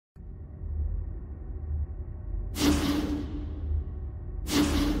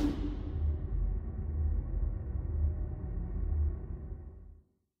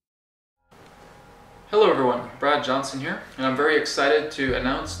Hello everyone, Brad Johnson here, and I'm very excited to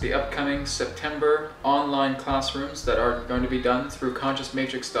announce the upcoming September online classrooms that are going to be done through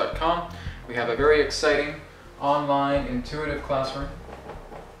ConsciousMatrix.com. We have a very exciting online intuitive classroom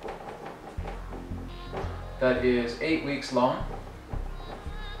that is 8 weeks long,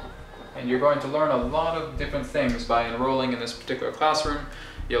 and you're going to learn a lot of different things by enrolling in this particular classroom.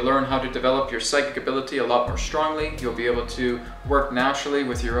 You'll learn how to develop your psychic ability a lot more strongly. You'll be able to work naturally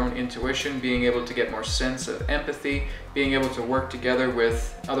with your own intuition, being able to get more sense of empathy, being able to work together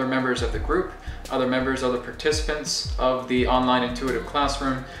with other members of the group, other participants of the online intuitive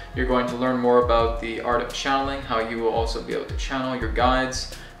classroom. You're going to learn more about the art of channeling, how you will also be able to channel your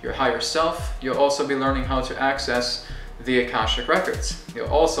guides, your higher self. You'll also be learning how to access the Akashic Records. You'll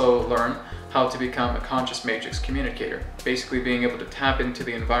also learn how to become a conscious matrix communicator, basically being able to tap into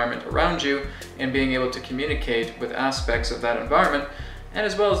the environment around you and being able to communicate with aspects of that environment, and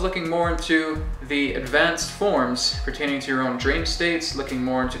as well as looking more into the advanced forms pertaining to your own dream states, looking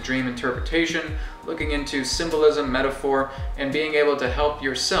more into dream interpretation, looking into symbolism, metaphor, and being able to help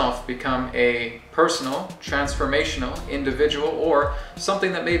yourself become a personal, transformational individual, or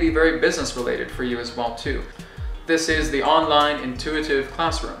something that may be very business related for you as well too. This is the online intuitive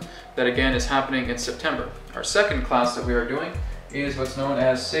classroom that again is happening in September. Our second class that we are doing is what's known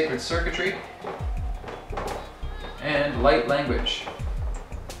as Sacred Circuitry and Light Language.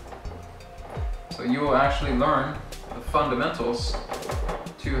 So you will actually learn the fundamentals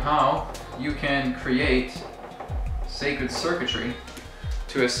to how you can create sacred circuitry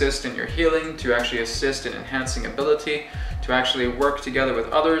to assist in your healing, to actually assist in enhancing ability, to actually work together with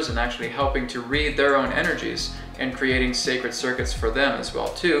others and actually helping to read their own energies and creating sacred circuits for them as well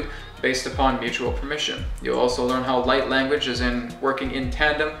too, based upon mutual permission. You'll also learn how light language is in working in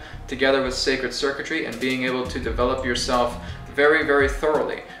tandem together with sacred circuitry and being able to develop yourself very, very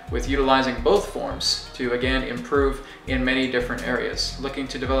thoroughly with utilizing both forms to again improve in many different areas. Looking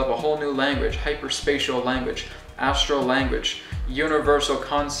to develop a whole new language, hyperspatial language, astral language, universal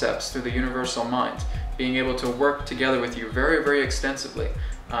concepts through the universal mind, being able to work together with you very, very extensively,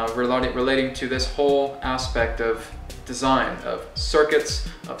 relating to this whole aspect of design, of circuits,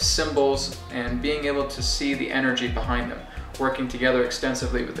 of symbols, and being able to see the energy behind them, working together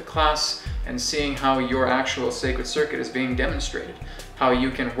extensively with the class and seeing how your actual sacred circuit is being demonstrated, how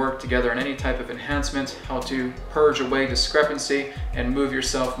you can work together in any type of enhancement, how to purge away discrepancy and move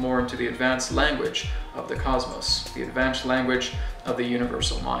yourself more into the advanced language of the cosmos, the advanced language of the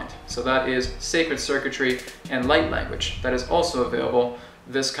universal mind. So that is Sacred Circuitry and Light Language. That is also available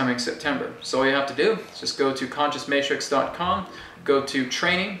this coming September. So all you have to do is just go to ConsciousMatrix.com, go to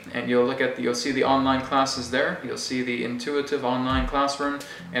training, and you'll see the online classes there. You'll see the intuitive online classroom,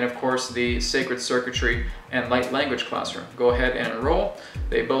 and of course the Sacred Circuitry and Light Language classroom. Go ahead and enroll.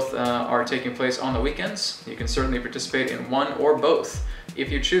 They both are taking place on the weekends. You can certainly participate in one or both if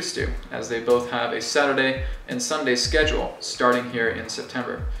you choose to, as they both have a Saturday and Sunday schedule starting here in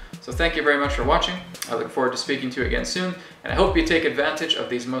September. So thank you very much for watching. I look forward to speaking to you again soon, and I hope you take advantage of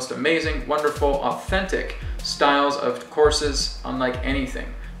these most amazing, wonderful, authentic styles of courses unlike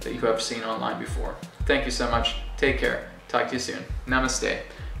anything that you have seen online before. Thank you so much. Take care. Talk to you soon. Namaste,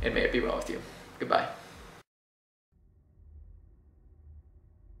 and may it be well with you. Goodbye.